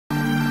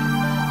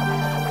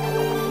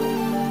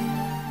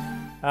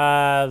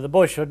The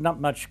bush is not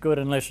much good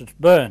unless it's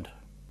burned.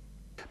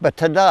 But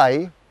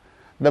today,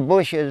 the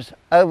bush is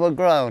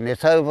overgrown.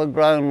 It's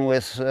overgrown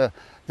with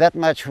that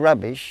much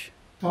rubbish.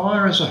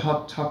 Fire is a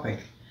hot topic.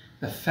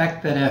 The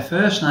fact that our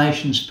First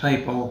Nations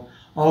people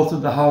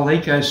altered the whole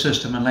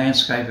ecosystem and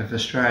landscape of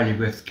Australia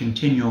with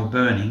continual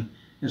burning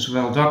is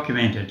well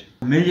documented.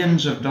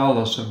 Millions of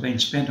dollars have been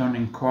spent on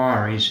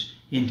inquiries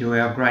into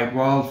our great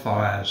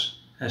wildfires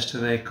as to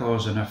their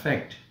cause and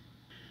effect.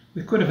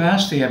 We could have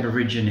asked the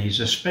Aborigines,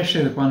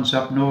 especially the ones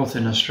up north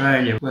in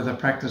Australia where the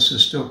practice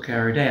is still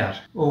carried out,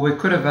 or we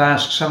could have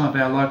asked some of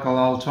our local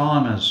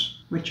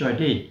old-timers, which I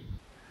did.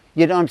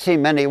 You don't see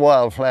many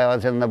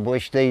wildflowers in the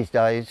bush these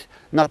days,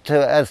 not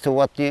as to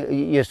what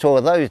you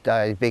saw those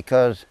days,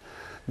 because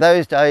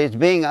those days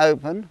being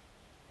open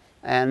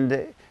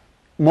and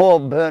more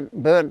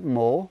burnt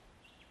more,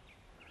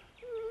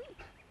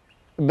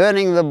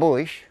 burning the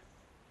bush,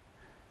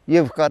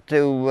 you've got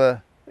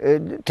to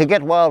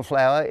get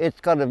wildflower,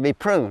 it's got to be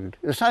pruned.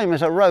 The same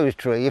as a rose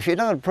tree. If you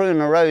don't prune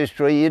a rose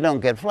tree, you don't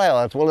get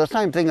flowers. Well, the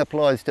same thing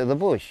applies to the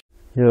bush.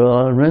 Yeah,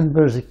 I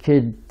remember as a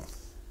kid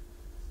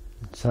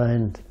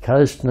saying the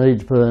coast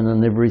needs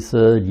burning every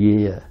 3rd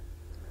year.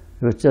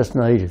 It was just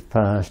native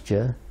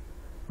pasture,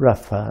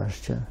 rough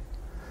pasture.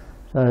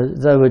 So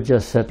they would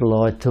just set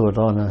light to it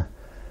on a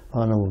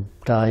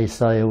day,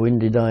 say a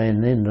windy day in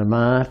the end of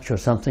March or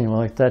something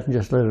like that, and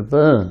just let it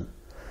burn.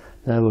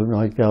 They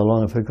might go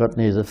along, if it got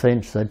near the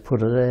fence, they'd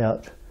put it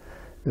out.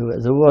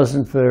 There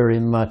wasn't very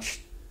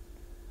much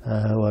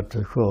what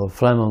they call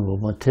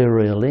flammable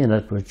material in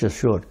it. It was just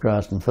short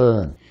grass and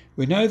fern.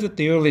 We know that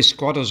the early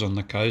squatters on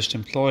the coast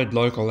employed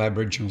local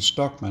Aboriginal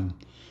stockmen,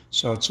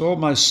 so it's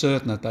almost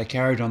certain that they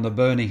carried on the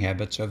burning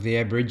habits of the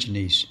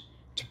Aborigines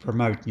to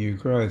promote new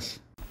growth.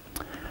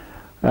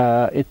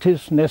 It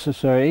is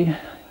necessary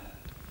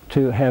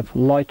to have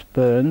light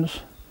burns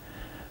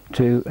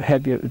to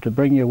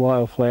bring your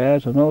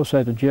wildflowers and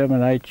also to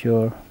germinate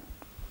your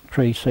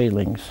tree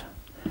seedlings.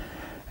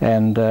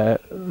 And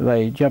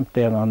they jumped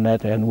down on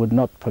that and would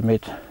not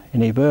permit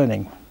any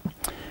burning,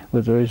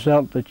 with the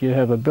result that you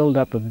have a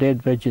build-up of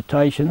dead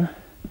vegetation.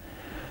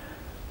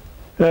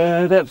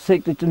 That's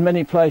thick that in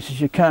many places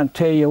you can't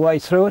tear your way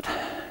through it,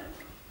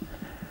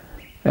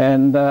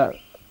 and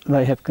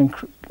they have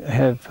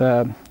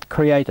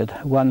created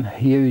one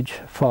huge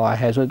fire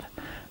hazard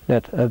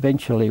that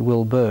eventually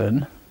will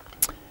burn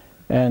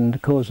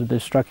and cause the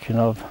destruction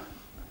of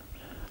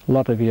a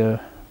lot of your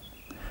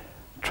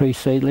tree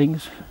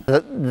seedlings.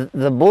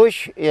 The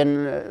bush,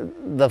 in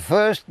the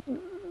first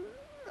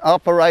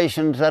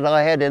operations that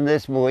I had in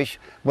this bush,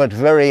 was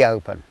very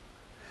open.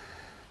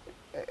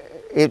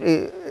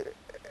 In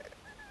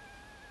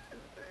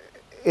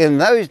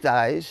those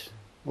days,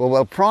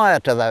 well, prior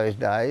to those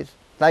days,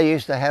 they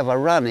used to have a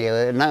run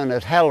here known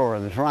as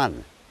Halloran's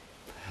Run.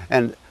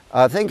 And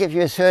I think if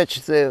you search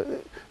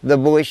the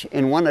bush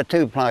in 1 or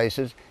 2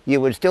 places, you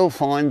would still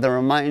find the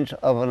remains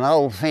of an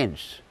old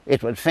fence.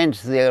 It was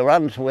fenced, the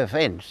runs were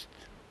fenced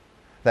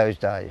those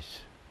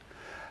days.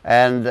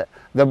 And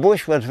the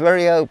bush was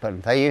very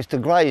open. They used to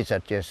graze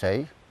it, you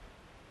see.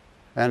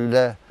 And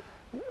a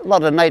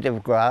lot of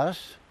native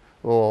grass,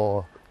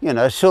 or, you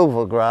know,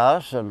 silver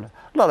grass, and a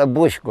lot of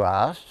bush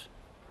grass.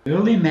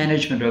 Early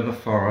management of the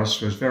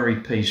forest was very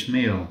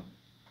piecemeal.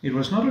 It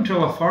was not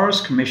until a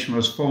Forest Commission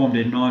was formed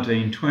in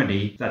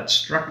 1920 that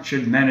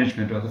structured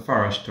management of the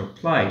forest took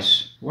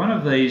place. One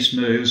of these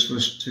moves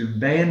was to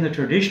ban the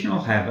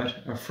traditional habit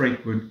of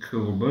frequent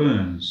cool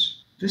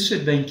burns. This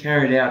had been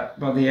carried out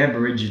by the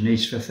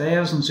Aborigines for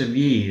thousands of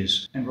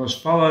years and was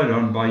followed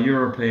on by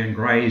European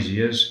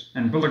graziers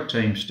and bullock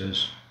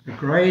teamsters. The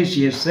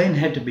graziers then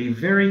had to be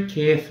very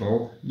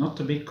careful not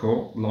to be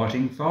caught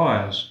lighting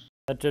fires.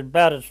 It's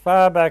about as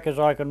far back as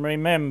I can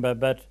remember,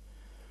 but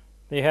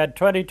they had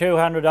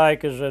 2,200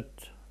 acres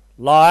at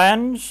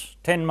Lyons,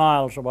 10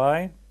 miles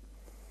away,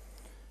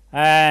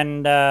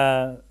 and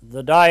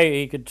the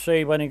day he could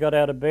see when he got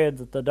out of bed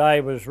that the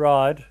day was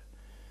right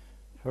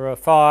for a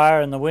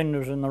fire and the wind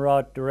was in the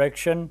right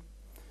direction.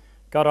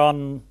 Got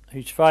on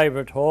his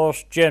favourite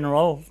horse,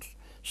 General,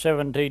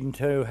 17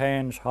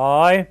 hands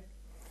high,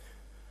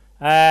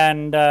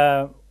 and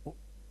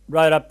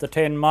rode up the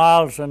 10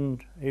 miles,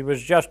 and he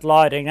was just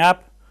lighting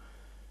up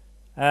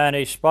and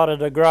he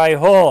spotted a grey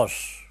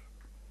horse.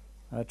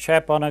 A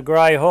chap on a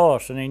grey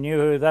horse, and he knew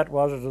who that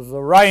was. It was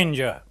the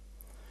ranger.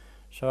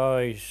 So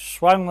he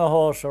swung the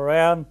horse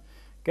around,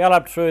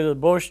 galloped through the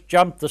bush,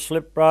 jumped the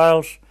slip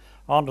rails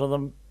onto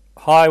the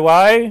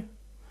highway,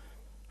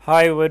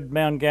 Hayward,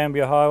 Mount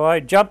Gambier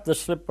Highway, jumped the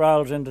slip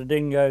rails into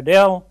Dingo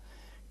Dell,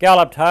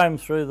 galloped home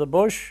through the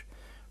bush,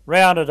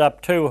 rounded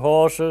up 2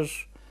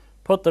 horses,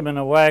 put them in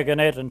a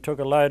wagonette and took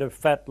a load of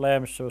fat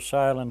lambs to a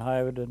sale in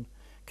Hayward and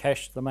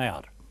cashed them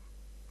out.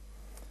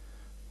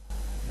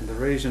 And the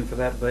reason for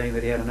that being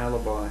that he had an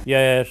alibi?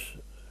 Yes,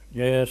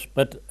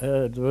 but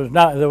there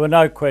were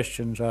no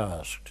questions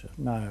asked.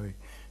 No,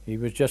 he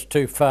was just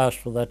too fast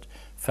for that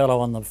fellow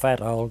on the fat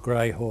old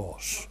grey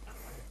horse.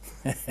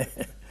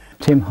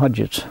 Tim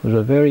Hodgetts was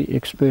a very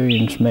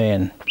experienced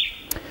man.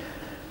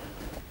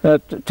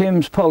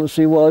 Tim's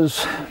policy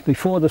was,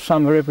 before the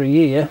summer every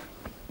year,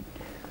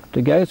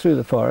 to go through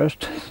the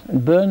forest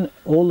and burn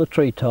all the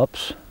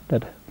treetops,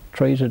 that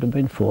trees that had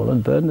been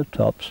fallen, burn the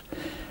tops,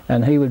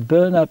 and he would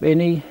burn up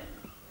any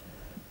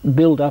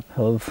build-up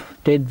of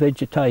dead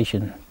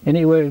vegetation.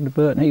 Anywhere to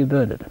burn, he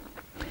burned it.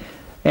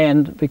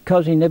 And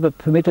because he never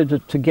permitted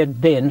it to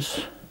get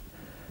dense,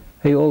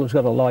 he always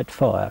got a light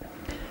fire.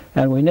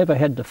 And we never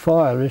had the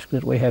fire risk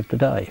that we have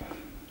today.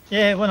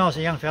 Yeah, when I was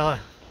a young fella,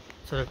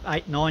 sort of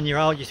 8,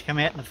 9-year-old, used to come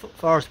out in the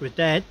forest with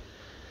Dad,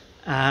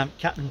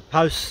 cutting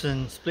posts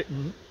and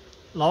splitting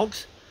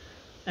logs,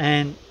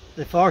 and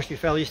the forestry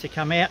fella used to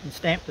come out and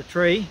stamp the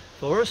tree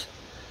for us,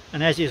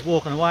 and as he was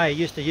walking away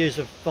he used to use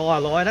a fire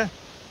lighter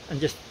and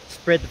just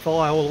spread the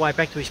fire all the way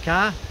back to his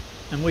car,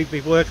 and we'd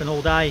be working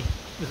all day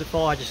with the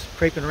fire just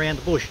creeping around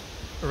the bush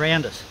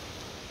around us.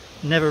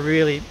 Never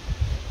really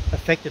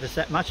affected us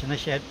that much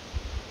unless you had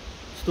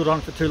stood on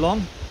it for too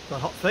long, got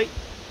hot feet.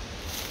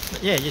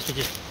 But yeah, it used to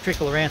just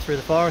trickle around through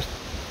the forest,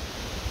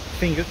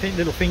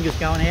 little fingers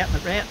going out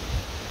and about.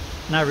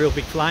 No real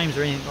big flames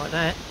or anything like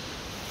that.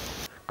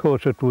 Of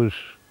course it was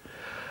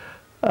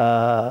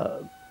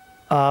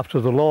after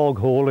the log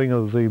hauling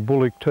of the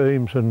bullock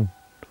teams and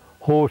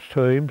horse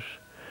teams,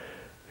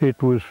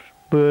 it was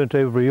burnt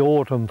every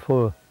autumn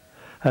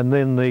and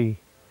then the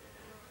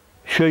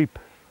sheep,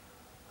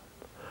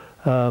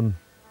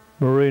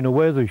 Marina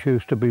Weathers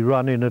used to be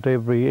running it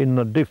in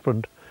the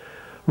different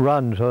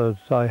runs.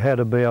 I had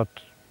about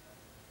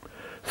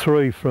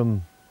 3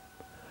 from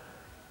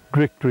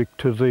Drick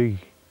to the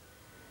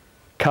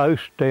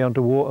coast down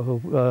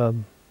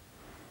to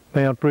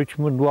Mount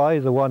Richmond Way.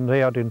 The one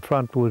out in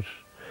front was,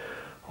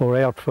 or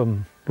out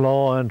from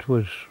Lyons,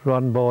 was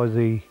run by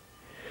the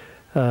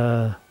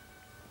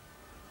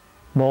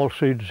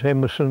Malsids,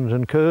 Emersons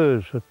and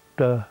Kerrs at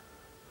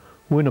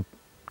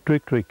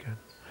Drick.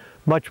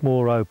 Much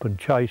more open,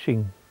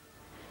 chasing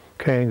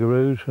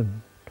kangaroos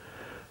and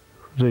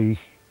the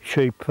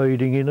sheep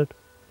feeding in it.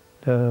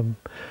 Young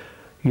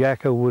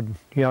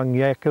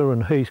yakka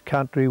and heath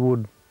country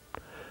would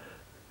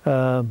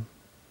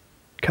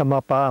come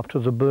up after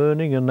the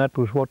burning, and that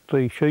was what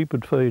the sheep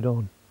would feed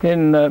on.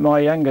 In my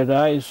younger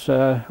days,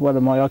 one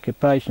of my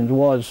occupations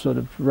was sort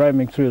of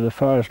roaming through the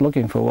forest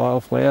looking for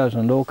wildflowers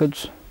and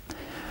orchids,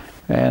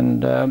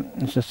 and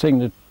it's a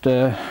thing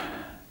that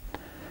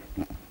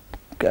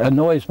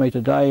annoys me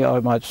today, I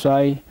might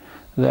say,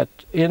 that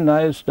in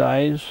those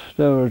days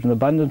there was an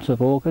abundance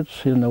of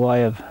orchids in the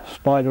way of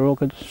spider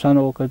orchids, sun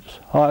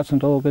orchids,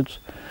 hyacinth orchids,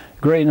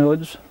 green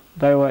hoods.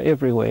 They were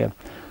everywhere.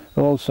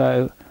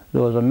 Also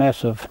there was a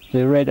mass of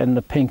the red and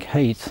the pink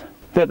heath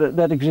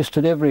that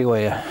existed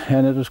everywhere,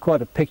 and it was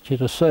quite a picture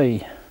to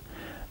see.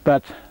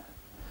 But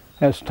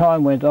as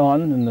time went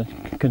on and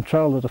the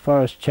control of the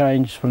forest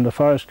changed from the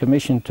Forest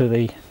Commission to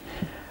the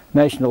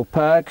national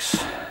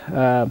parks,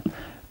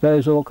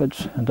 those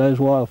orchids and those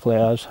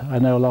wildflowers are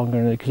no longer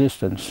in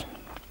existence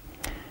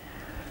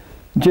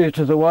due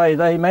to the way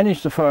they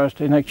managed the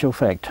forest in actual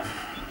fact.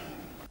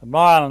 1.5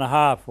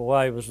 miles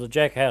away was the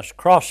Jackhouse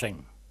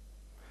Crossing,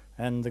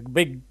 and the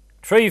big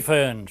tree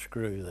ferns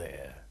grew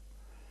there.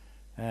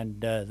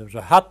 And there was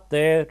a hut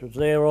there. It was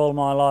there all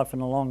my life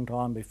and a long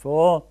time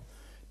before.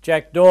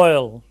 Jack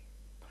Doyle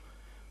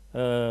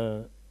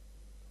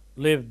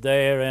lived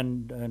there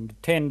and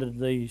tended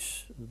the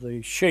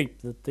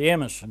sheep that the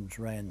Emersons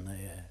ran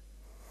there.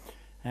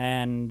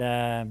 And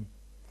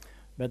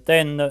but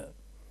then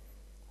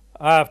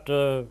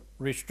after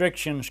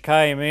restrictions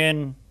came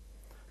in,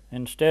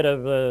 instead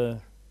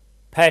of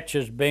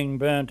patches being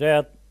burnt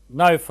out,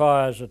 no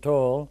fires at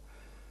all,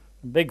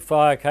 a big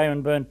fire came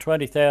and burnt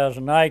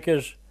 20,000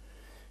 acres,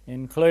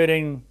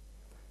 including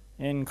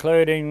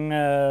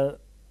the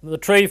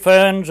tree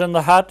ferns and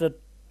the hut at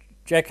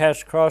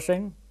Jackhouse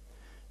Crossing,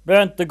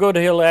 burnt the Good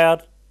Hill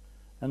out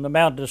and the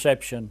Mount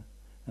Deception,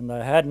 and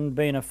there hadn't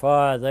been a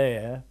fire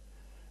there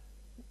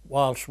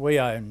whilst we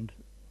owned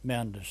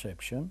Mount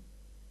Deception.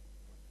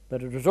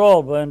 But it was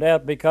all burned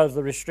out because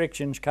the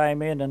restrictions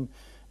came in, and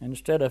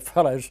instead of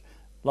fellows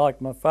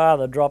like my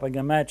father dropping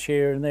a match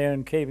here and there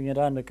and keeping it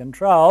under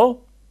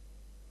control,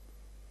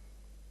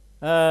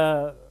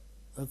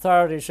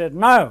 authorities said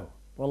no.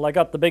 Well, they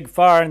got the big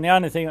fire, and the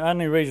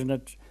only reason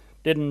it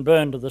didn't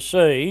burn to the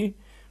sea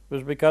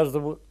was because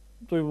the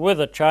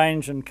weather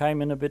changed and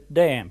came in a bit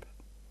damp.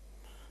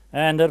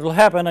 And it'll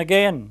happen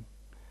again.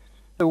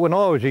 When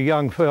I was a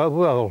young fella,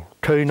 well,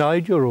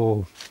 teenager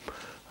or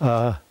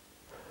 7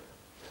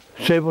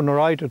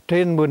 or 8 or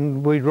 10,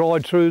 when we'd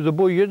ride through the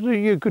bush,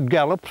 you could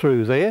gallop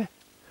through there.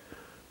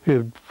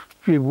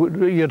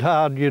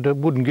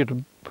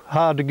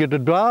 Hard to get a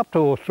draft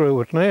horse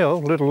through it now,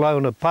 let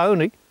alone a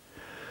pony.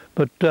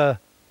 But that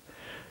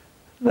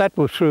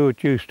was through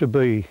it used to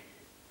be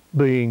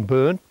being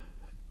burnt.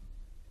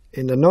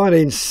 In the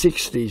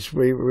 1960s,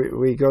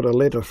 we got a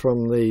letter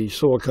from the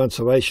Soil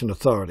Conservation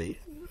Authority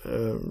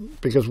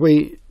because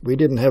we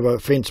didn't have a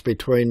fence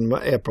between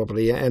our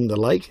property and the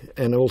lake,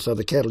 and also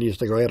the cattle used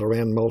to go out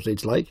around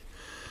Malsids Lake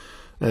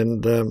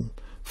and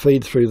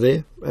feed through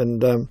there.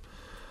 And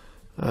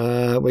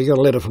we got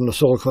a letter from the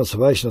Soil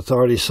Conservation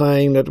Authority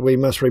saying that we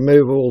must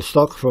remove all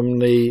stock from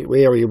the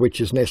area which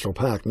is National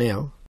Park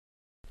now.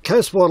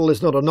 Coast wattle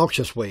is not a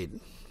noxious weed,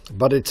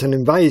 but it's an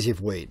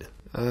invasive weed.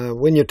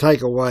 When you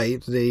take away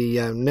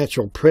the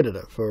natural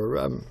predator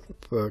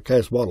for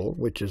coast wattle,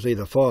 which is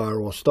either fire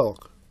or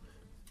stock,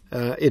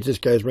 it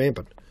just goes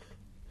rampant.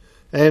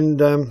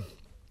 And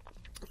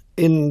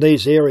in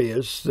these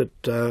areas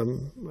that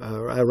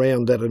are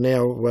around that are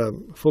now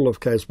full of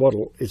coast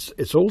wattle,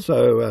 it's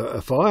also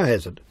a fire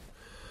hazard.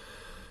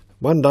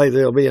 One day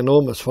there'll be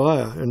enormous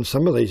fire in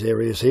some of these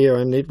areas here,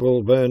 and it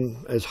will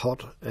burn as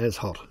hot as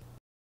hot.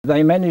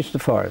 They managed the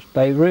forest.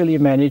 They really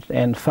managed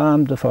and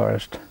farmed the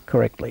forest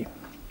correctly.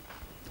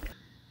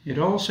 It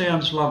all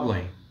sounds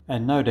lovely,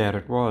 and no doubt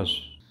it was.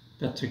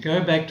 But to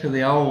go back to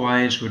the old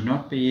ways would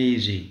not be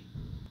easy.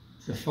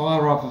 The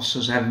fire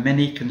officers have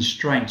many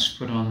constraints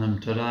put on them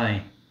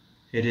today.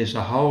 It is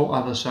a whole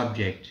other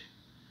subject.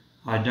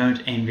 I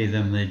don't envy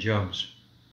them their jobs.